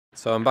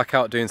So I'm back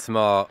out doing some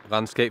more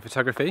landscape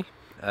photography.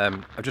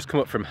 I've just come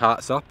up from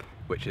Hartsop,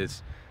 which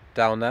is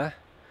down there,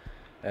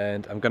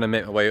 and I'm going to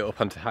make my way up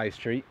onto High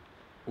Street,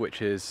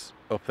 which is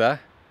up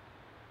there.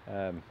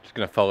 Just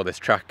going to follow this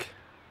track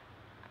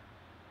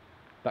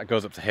that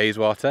goes up to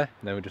Hazewater,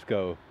 and then we'll just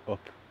go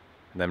up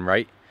and then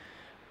right,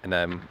 and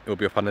then we'll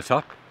be up on the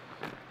top.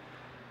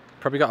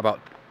 Probably got about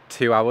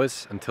 2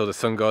 hours until the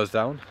sun goes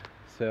down.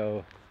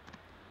 So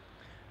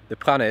the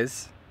plan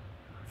is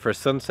for a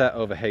sunset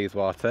over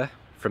Hazewater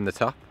from the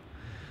top,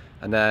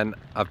 and then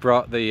I've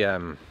brought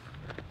the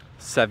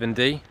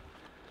 7D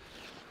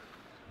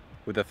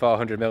with the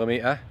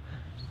 400mm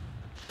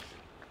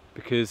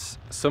because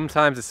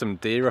sometimes there's some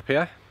deer up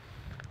here.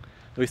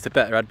 At least I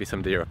bet there'd be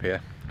some deer up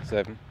here.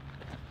 So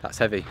that's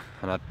heavy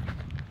and I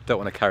don't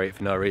want to carry it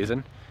for no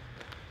reason.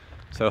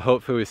 So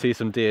hopefully we see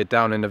some deer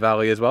down in the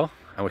valley as well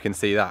and we can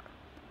see that.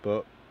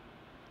 But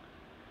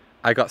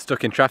I got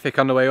stuck in traffic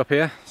on the way up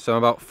here, so I'm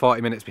about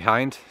 40 minutes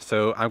behind,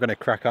 so I'm going to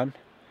crack on.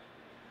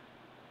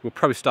 We'll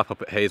probably stop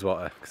up at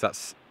Hazewater because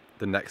that's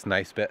the next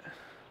nice bit.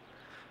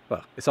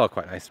 Well, it's all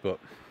quite nice, but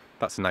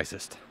that's the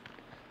nicest.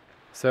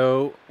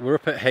 So we're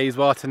up at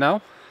Hazewater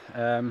now.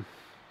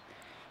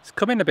 It's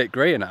coming a bit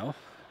greyer now,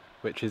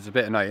 which is a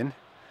bit annoying.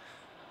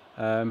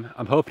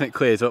 I'm hoping it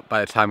clears up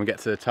by the time we get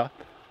to the top,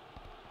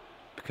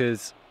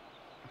 because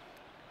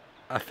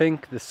I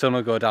think the sun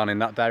will go down in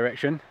that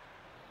direction.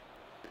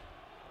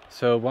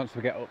 So once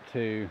we get up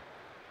to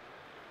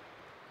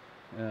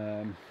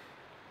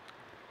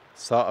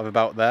sort of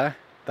about there,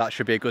 that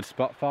should be a good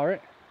spot for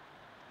it.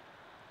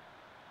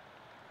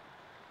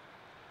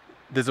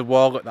 There's a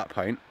wall at that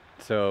point,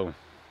 so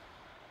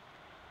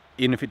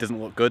even if it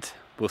doesn't look good,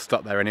 we'll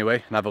stop there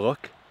anyway and have a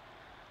look.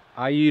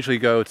 I usually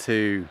go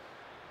to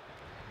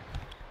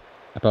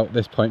about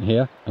this point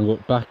here and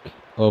look back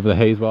over the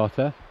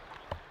Hazewater,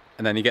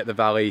 and then you get the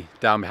valley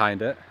down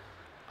behind it.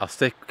 I'll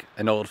stick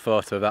an old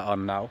photo of that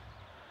on now.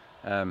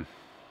 I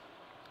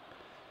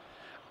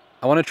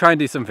want to try and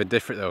do something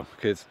different though,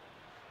 because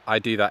I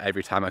do that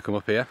every time I come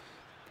up here,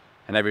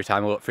 and every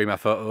time I look through my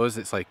photos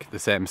it's like the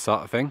same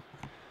sort of thing.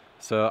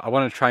 So I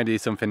want to try and do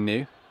something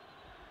new.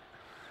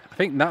 I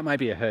think that might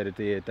be a herd of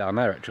deer down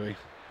there actually.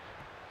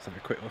 Let's have a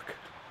quick look.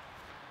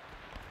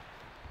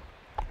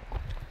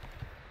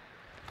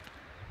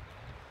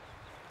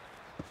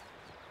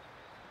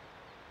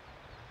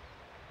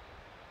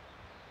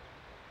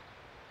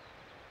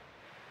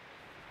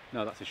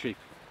 No, that's a sheep.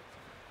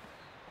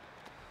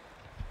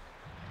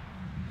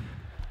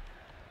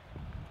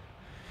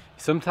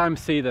 Sometimes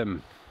see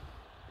them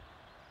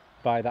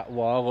by that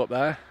wall up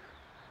there,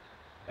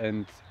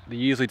 and they're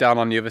usually down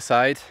on the other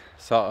side,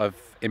 sort of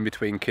in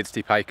between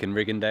Kidsty Pike and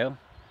Riggindale.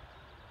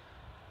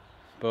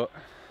 But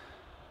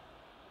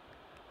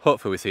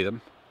hopefully we see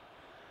them.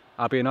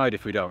 I'll be annoyed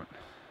if we don't.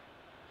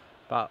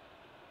 But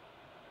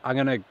I'm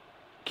gonna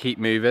keep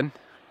moving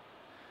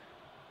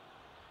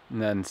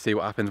and then see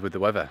what happens with the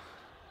weather.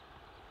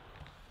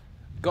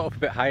 Got up a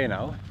bit higher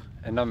now,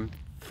 and I'm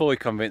fully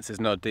convinced there's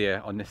no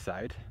deer on this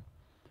side.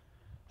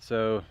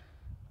 So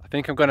I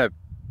think I'm gonna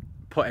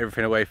put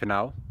everything away for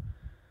now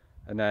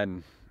and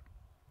then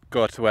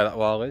go to where that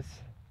wall is.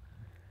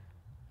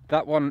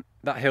 That one,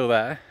 that hill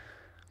there,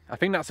 I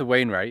think that's a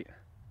Wainwright.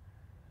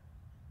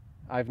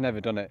 I've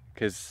never done it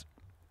because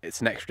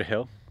it's an extra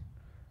hill,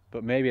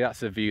 but maybe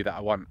that's the view that I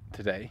want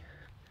today,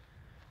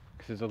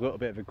 because there's a little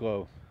bit of a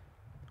glow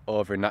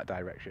over in that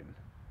direction.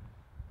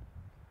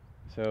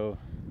 So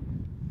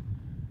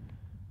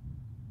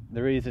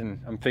the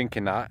reason I'm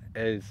thinking that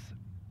is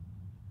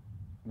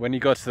when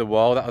you go to the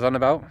wall that I was on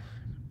about,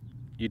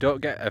 you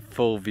don't get a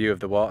full view of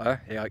the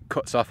water. It like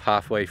cuts off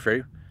halfway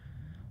through,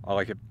 or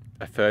like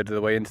a third of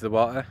the way into the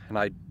water, and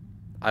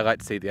I like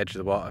to see the edge of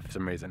the water for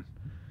some reason.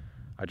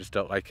 I just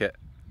don't like it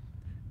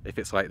if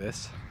it's like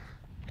this.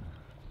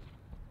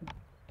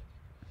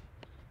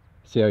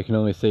 See how you can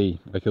only see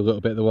like a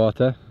little bit of the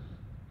water?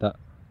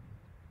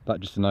 That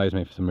just annoys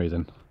me for some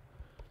reason.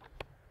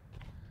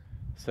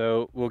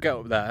 So we'll get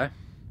up there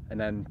and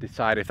then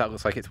decide if that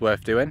looks like it's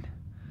worth doing.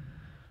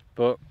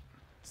 But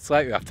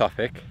slightly off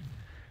topic,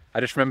 I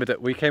just remembered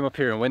that we came up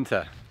here in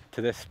winter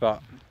to this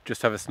spot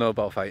just to have a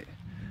snowball fight.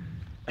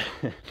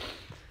 It's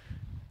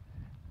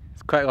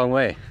quite a long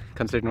way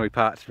considering we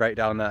parked right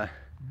down there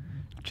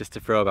just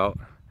to throw about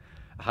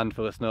a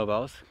handful of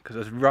snowballs, because it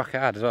was rock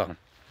hard as well,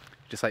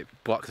 just like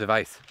blocks of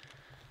ice.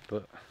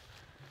 But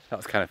that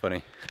was kind of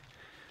funny.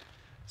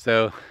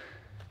 So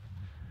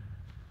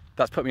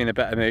that's put me in a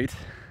better mood.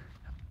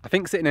 I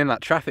think sitting in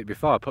that traffic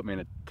before put me in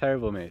a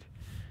terrible mood.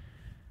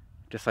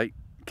 Just like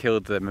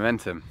killed the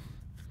momentum.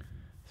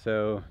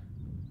 So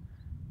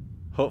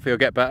hopefully it'll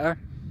get better.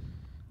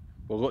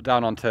 We'll look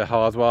down onto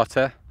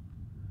Hazewater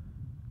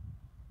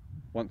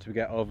once we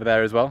get over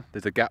there as well.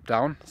 There's a gap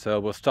down, so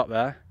we'll stop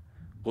there,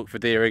 look for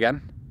deer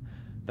again,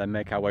 then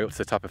make our way up to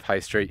the top of High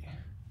Street.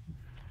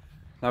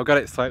 Now I got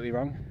it slightly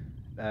wrong.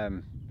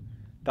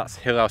 That's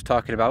the hill I was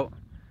talking about.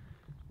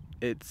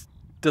 It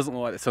doesn't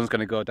look like the sun's going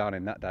to go down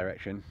in that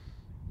direction.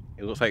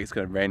 It looks like it's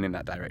going to rain in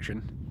that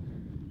direction.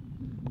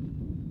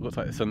 Looks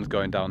like the sun's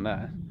going down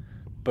there.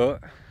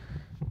 but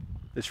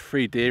there's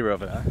 3 deer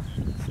over there.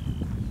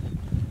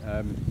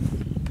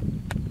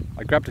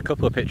 I grabbed a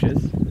couple of pictures.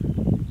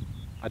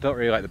 I don't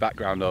really like the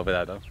background over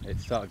there though,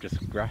 it's sort of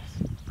just grass.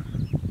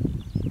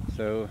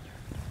 So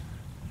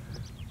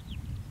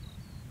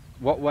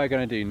what we're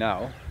going to do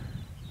now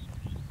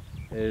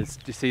is,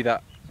 do you see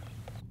that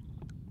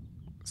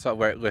sort of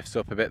where it lifts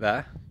up a bit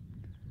there?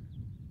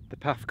 The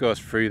path goes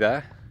through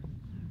there,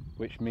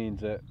 which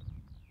means that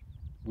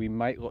we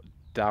might look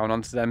down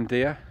onto them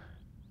deer.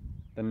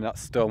 Then that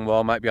stone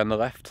wall might be on the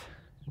left.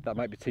 That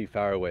might be too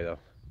far away though.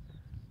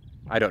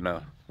 I don't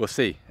know, we'll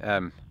see.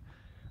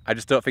 I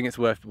just don't think it's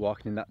worth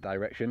walking in that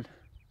direction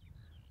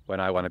when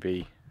I want to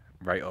be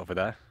right over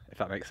there, if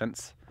that makes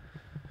sense.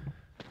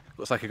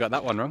 Looks like I got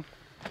that one wrong.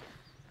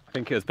 I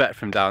think it was better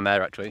from down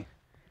there actually,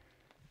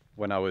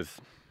 when I was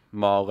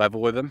more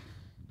level with them.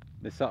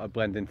 They sort of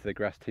blend into the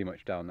grass too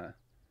much down there.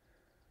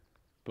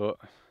 But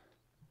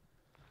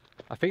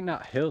I think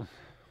that hill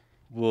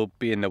will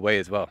be in the way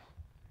as well,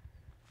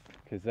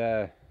 because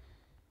they're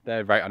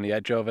right on the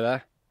edge over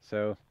there.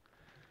 So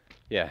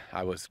yeah,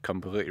 I was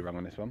completely wrong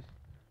on this one.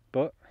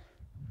 But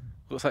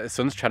looks like the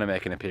sun's trying to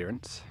make an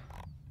appearance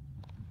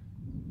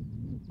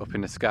up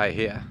in the sky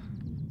here.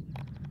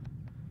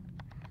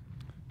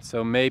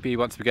 So maybe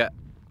once we get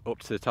up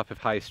to the top of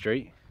High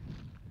Street,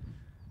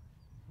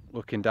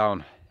 looking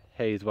down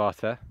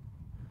Hayeswater,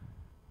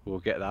 we'll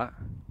get that.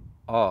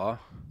 Or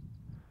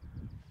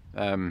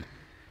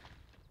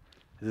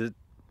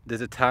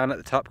there's a town at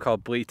the top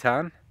called Blee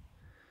Town.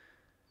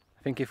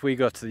 I think if we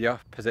go to the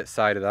opposite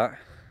side of that,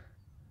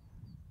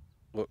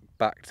 look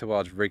back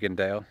towards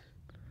Riggindale,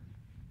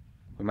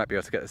 we might be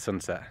able to get the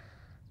sunset.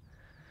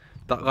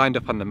 That lined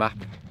up on the map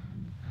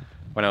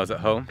when I was at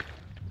home,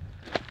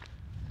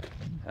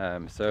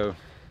 so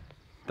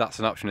that's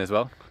an option as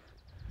well.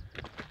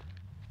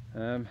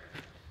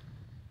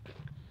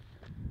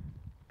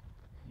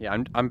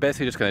 Yeah, I'm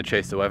basically just going to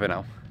chase the weather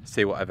now,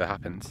 see whatever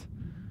happens.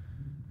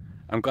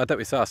 I'm glad that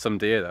we saw some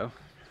deer though,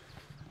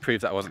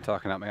 proves that I wasn't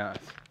talking out my ass.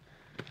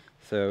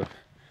 So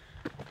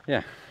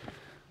yeah,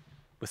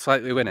 we're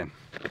slightly winning,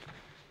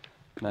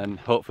 and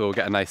hopefully we'll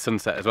get a nice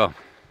sunset as well.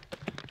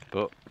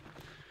 But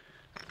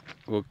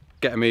we'll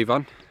get a move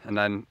on and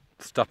then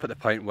stop at the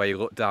point where you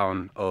look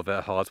down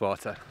over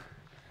Haweswater.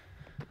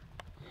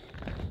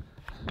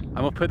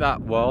 I'm up at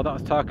that wall that I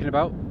was talking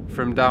about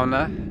from down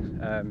there.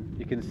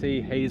 You can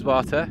see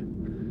Hayeswater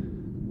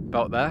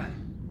about there.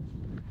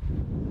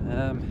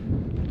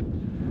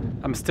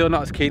 I'm still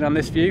not as keen on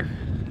this view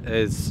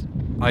as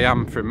I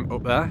am from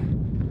up there.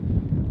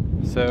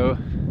 So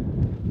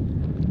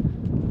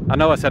I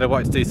know I said I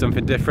wanted to do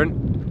something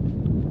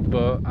different,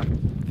 but I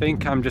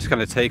think I'm just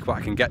going to take what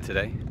I can get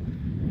today,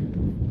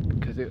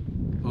 because it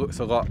looks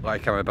a lot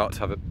like I'm about to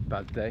have a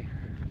bad day.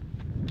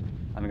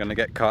 I'm going to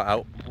get caught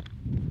out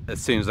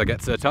as soon as I get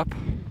to the top,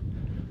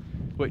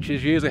 which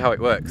is usually how it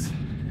works.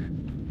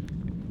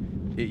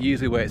 It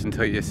usually waits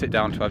until you sit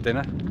down to have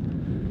dinner,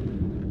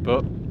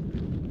 but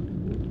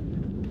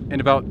in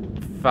about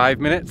 5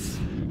 minutes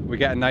we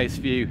get a nice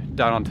view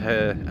down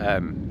onto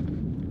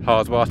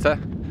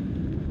Haweswater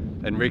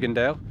and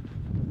Riggindale,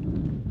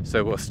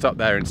 so we'll stop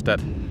there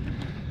instead.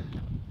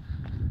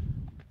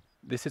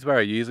 This is where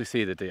I usually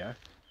see the deer.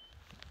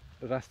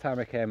 The last time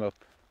I came up,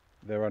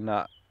 they were on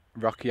that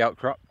rocky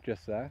outcrop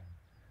just there.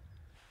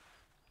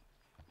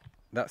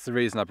 That's the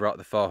reason I brought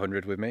the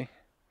 400 with me,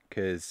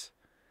 because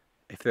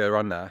if they were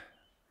on there,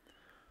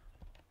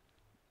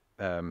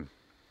 I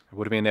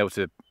would have been able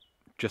to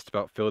just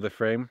about fill the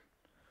frame,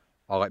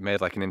 or like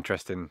made like an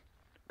interesting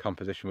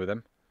composition with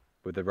them,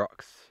 with the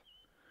rocks.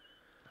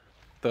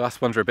 The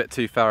last ones are a bit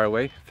too far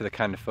away for the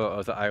kind of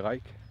photos that I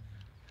like,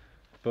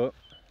 but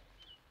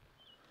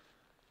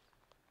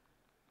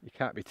you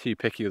can't be too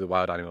picky with the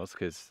wild animals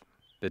because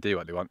they do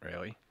what they want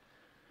really.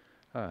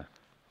 A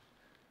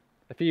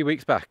few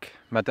weeks back,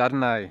 my dad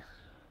and I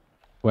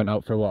went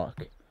out for a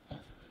walk.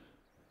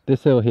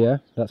 This hill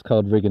here, that's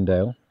called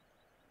Riggindale,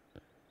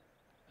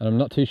 and I'm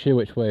not too sure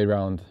which way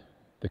around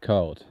they're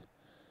called,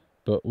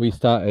 but we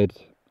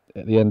started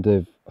at the end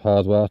of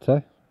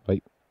Haweswater,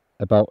 like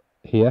about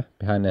here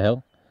behind the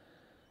hill.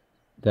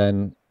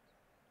 Then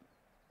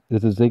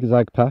there's a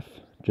zigzag path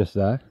just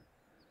there.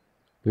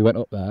 We went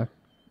up there,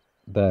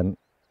 then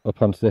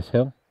up onto this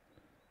hill.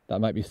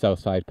 That might be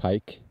Southside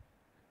Pike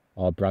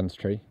or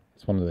Brandstree,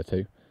 it's one of the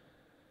two.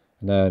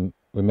 And then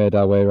we made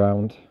our way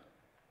around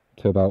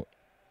to about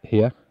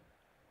here.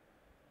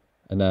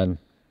 And then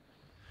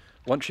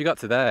once you got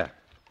to there,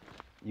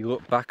 you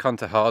look back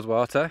onto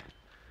Haweswater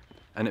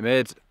and it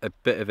made a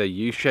bit of a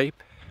U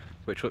shape,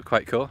 which looked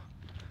quite cool.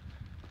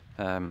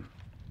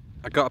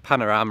 I got a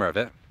panorama of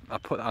it. I'll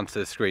put that onto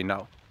the screen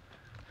now.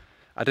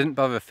 I didn't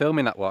bother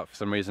filming that walk for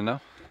some reason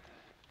though.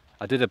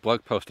 I did a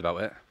blog post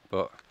about it,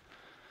 but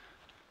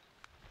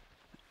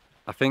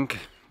I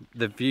think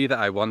the view that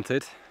I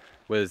wanted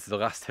was the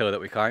last hill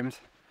that we climbed.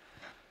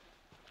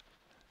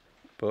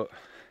 But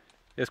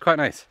it was quite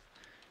nice.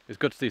 It was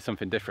good to do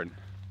something different.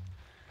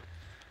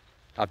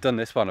 I've done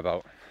this one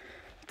about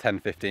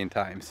 10-15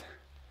 times,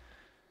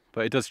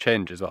 but it does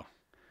change as well.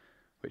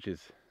 which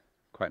is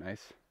quite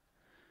nice.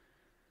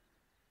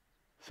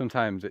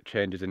 Sometimes it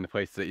changes in the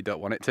places that you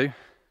don't want it to,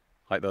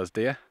 like those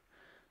deer,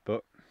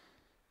 but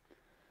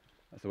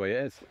that's the way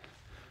it is.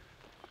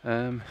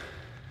 I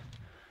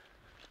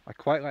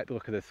quite like the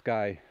look of the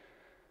sky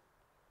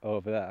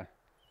over there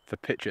for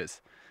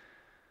pictures.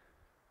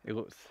 It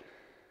looks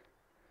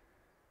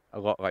a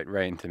lot like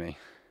rain to me.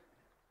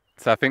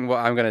 So I think what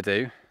I'm going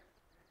to do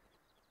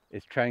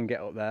is try and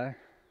get up there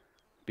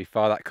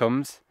before that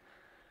comes,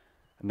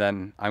 and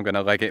then I'm going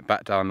to leg it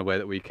back down the way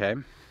that we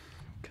came,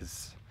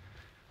 because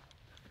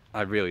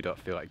I really don't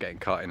feel like getting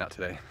caught in that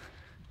today.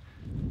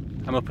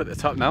 I'm up at the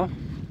top now,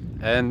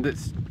 and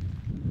it's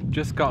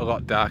just got a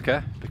lot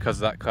darker because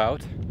of that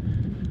cloud.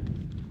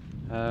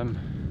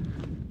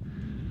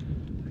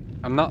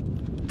 I'm not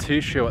too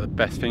sure what the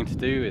best thing to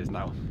do is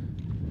now,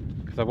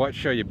 because I want to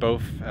show you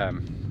both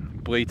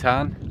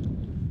Bleetarn,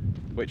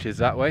 which is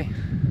that way.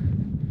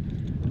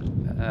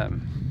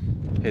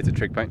 Here's a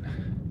trig point.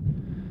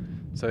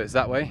 So it's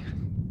that way,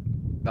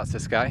 that's the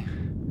sky,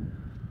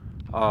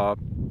 or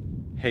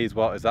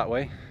Hayeswater's that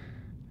way.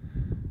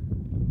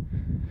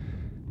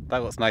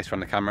 That looks nice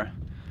from the camera,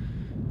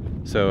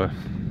 so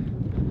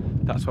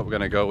that's what we're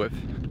going to go with.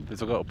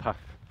 There's a little path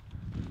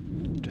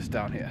just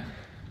down here.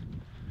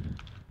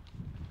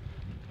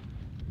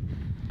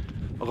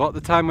 A lot of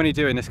the time when you're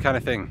doing this kind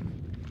of thing,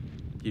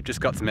 you've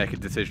just got to make a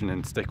decision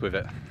and stick with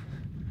it,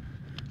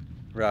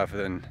 rather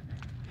than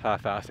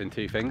half-assing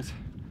two things,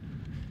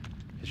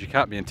 because you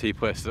can't be in two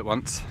places at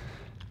once,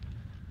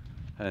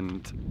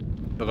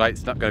 and the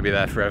light's not going to be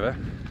there forever.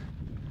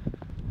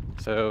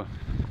 So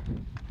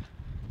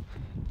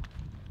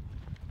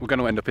we're going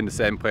to end up in the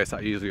same place that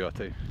I usually go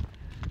to.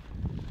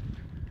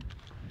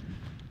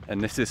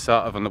 And this is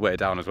sort of on the way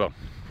down as well,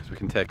 because we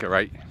can take a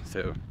right,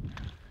 so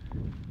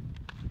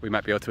we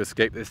might be able to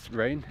escape this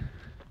rain,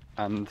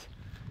 and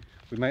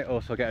we might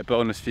also get a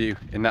bonus view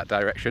in that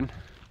direction.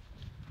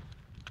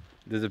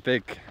 There's a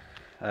big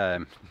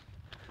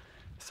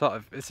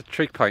it's a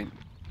trig point,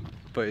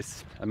 but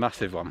it's a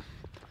massive one.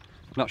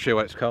 I'm not sure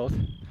what it's called.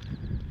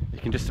 You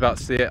can just about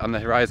see it on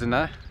the horizon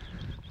there.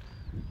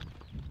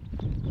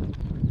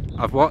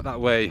 I've walked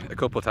that way a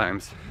couple of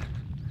times.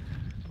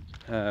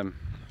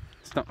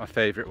 It's not my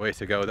favourite way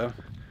to go though,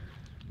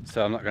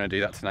 so I'm not going to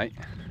do that tonight.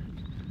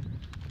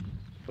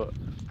 But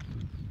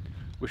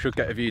we should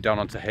get a view down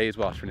onto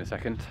Hayeswater in a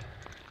second.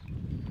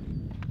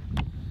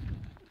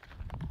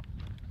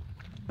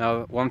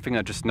 Now, one thing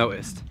I just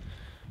noticed,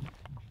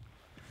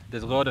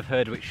 there's a load of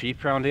Herdwick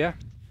sheep around here.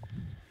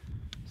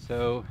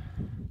 So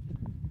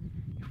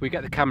if we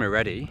get the camera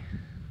ready,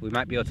 we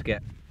might be able to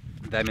get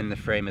them in the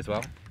frame as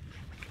well.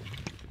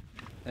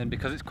 And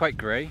because it's quite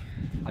grey,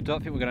 I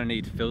don't think we're going to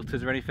need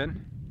filters or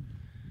anything.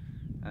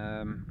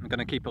 I'm going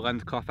to keep a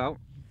lens cloth out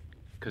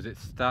because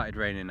it's started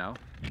raining now.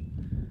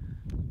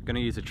 I'm going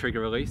to use a trigger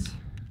release,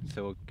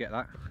 so we'll get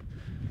that.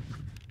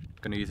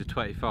 I'm going to use a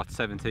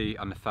 24-70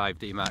 on the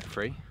 5D Mark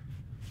III.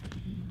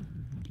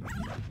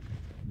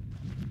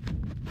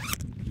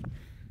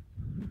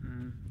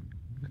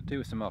 Could do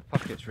with some more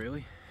pockets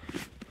really.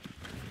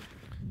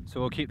 So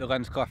we'll keep the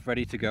lens cloth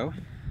ready to go.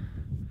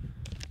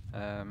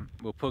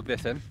 We'll plug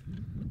this in,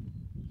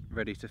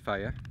 ready to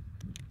fire.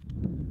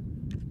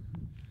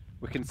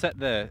 We can set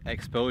the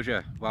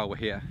exposure while we're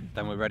here,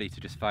 then we're ready to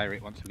just fire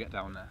it once we get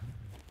down there.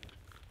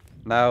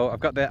 Now I've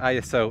got the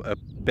ISO a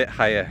bit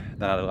higher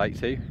than I'd like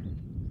to,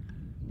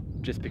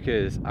 just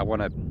because I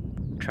want to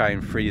try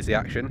and freeze the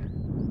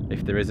action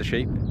if there is a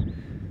sheep,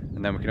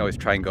 and then we can always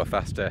try and go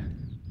faster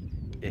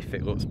if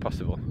it looks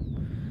possible.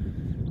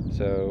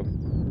 So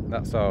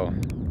that's all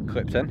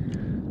clipped in.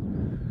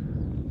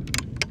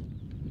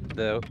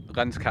 The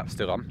lens cap's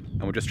still on,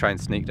 and we'll just try and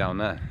sneak down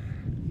there.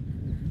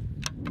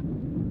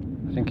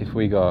 I think if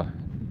we go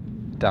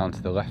down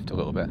to the left a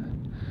little bit,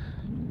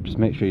 just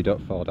make sure you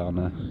don't fall down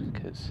there,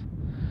 because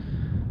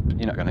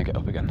you're not going to get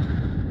up again.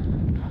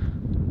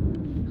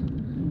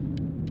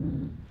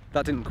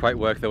 That didn't quite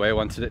work the way I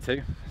wanted it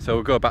to, so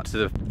we'll go back to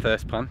the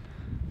first plan.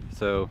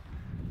 So,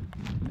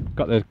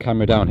 got the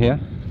camera down here,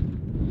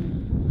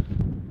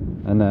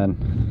 and then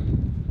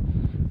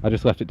I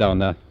just left it down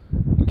there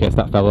in case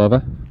that fell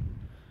over.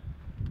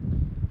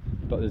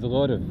 But there's a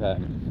load of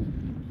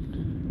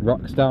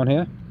rocks down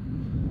here,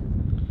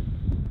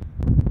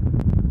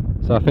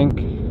 so I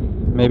think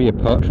maybe a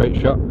portrait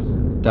shot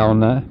down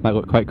there might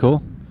look quite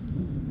cool.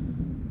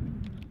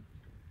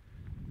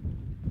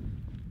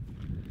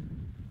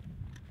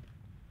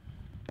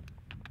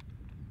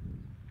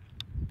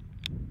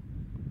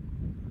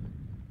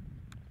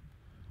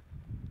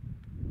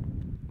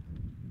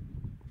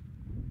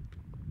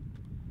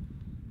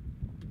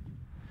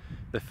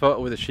 The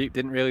photo with the sheep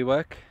didn't really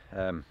work.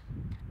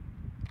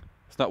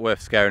 It's not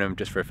worth scaring them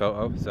just for a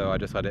photo, so I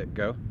just let it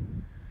go.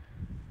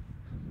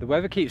 The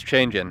weather keeps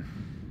changing.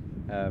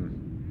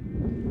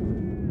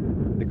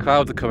 The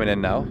clouds are coming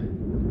in now,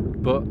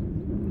 but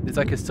there's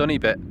like a sunny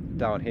bit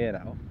down here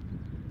now.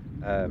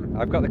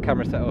 I've got the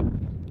camera set up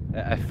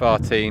at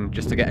f14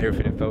 just to get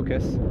everything in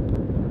focus.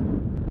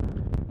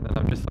 And then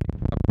I'm just like,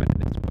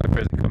 this weather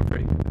isn't come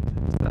through.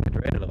 It started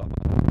raining a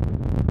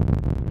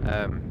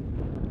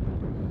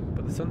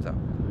sun's out.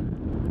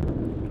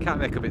 It can't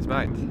make up its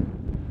mind.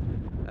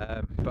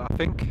 But I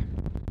think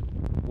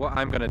what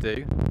I'm going to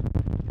do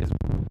is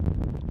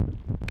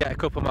get a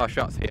couple more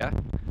shots here,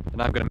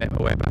 and I'm going to make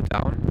my way back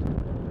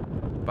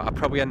down. But I'll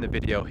probably end the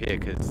video here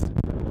because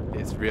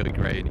it's really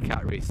grey and you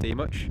can't really see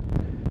much.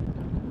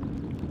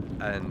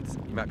 And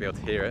you might be able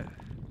to hear it,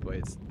 but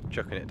it's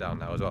chucking it down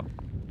now as well.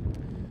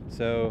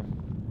 So,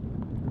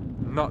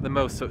 not the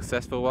most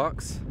successful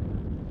walks.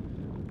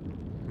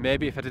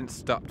 Maybe if I didn't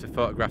stop to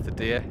photograph the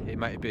deer, it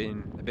might have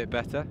been a bit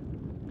better,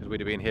 because we'd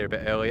have been here a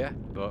bit earlier,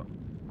 but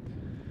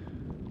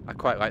I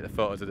quite like the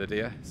photos of the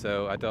deer,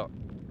 so I don't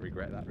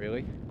regret that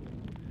really.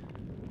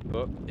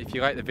 But if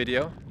you like the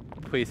video,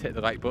 please hit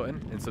the like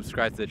button and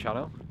subscribe to the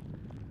channel.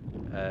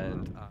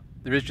 And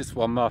there is just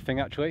one more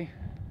thing actually.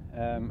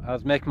 I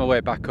was making my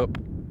way back up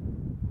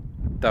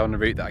down the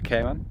route that I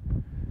came on,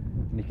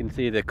 and you can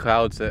see the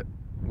clouds that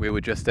we were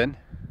just in,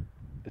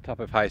 the top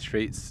of High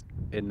Street's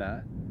in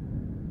there.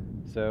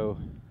 So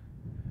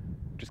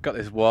just got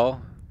this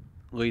wall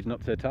leading up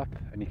to the top,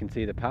 and you can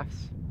see the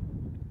paths.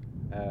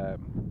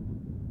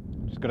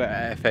 Just got it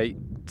at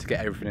f8 to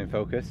get everything in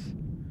focus,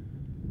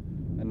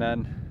 and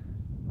then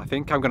I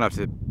think I'm gonna have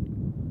to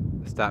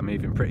start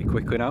moving pretty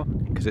quickly now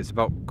because it's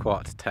about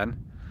 9:45,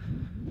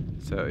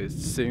 so it's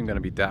soon gonna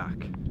be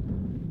dark.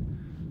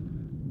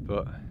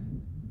 But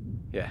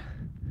yeah,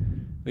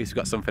 at least we've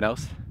got something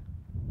else.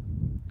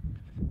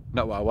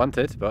 Not what I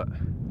wanted, but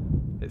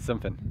it's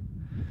something.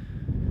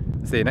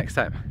 See you next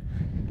time.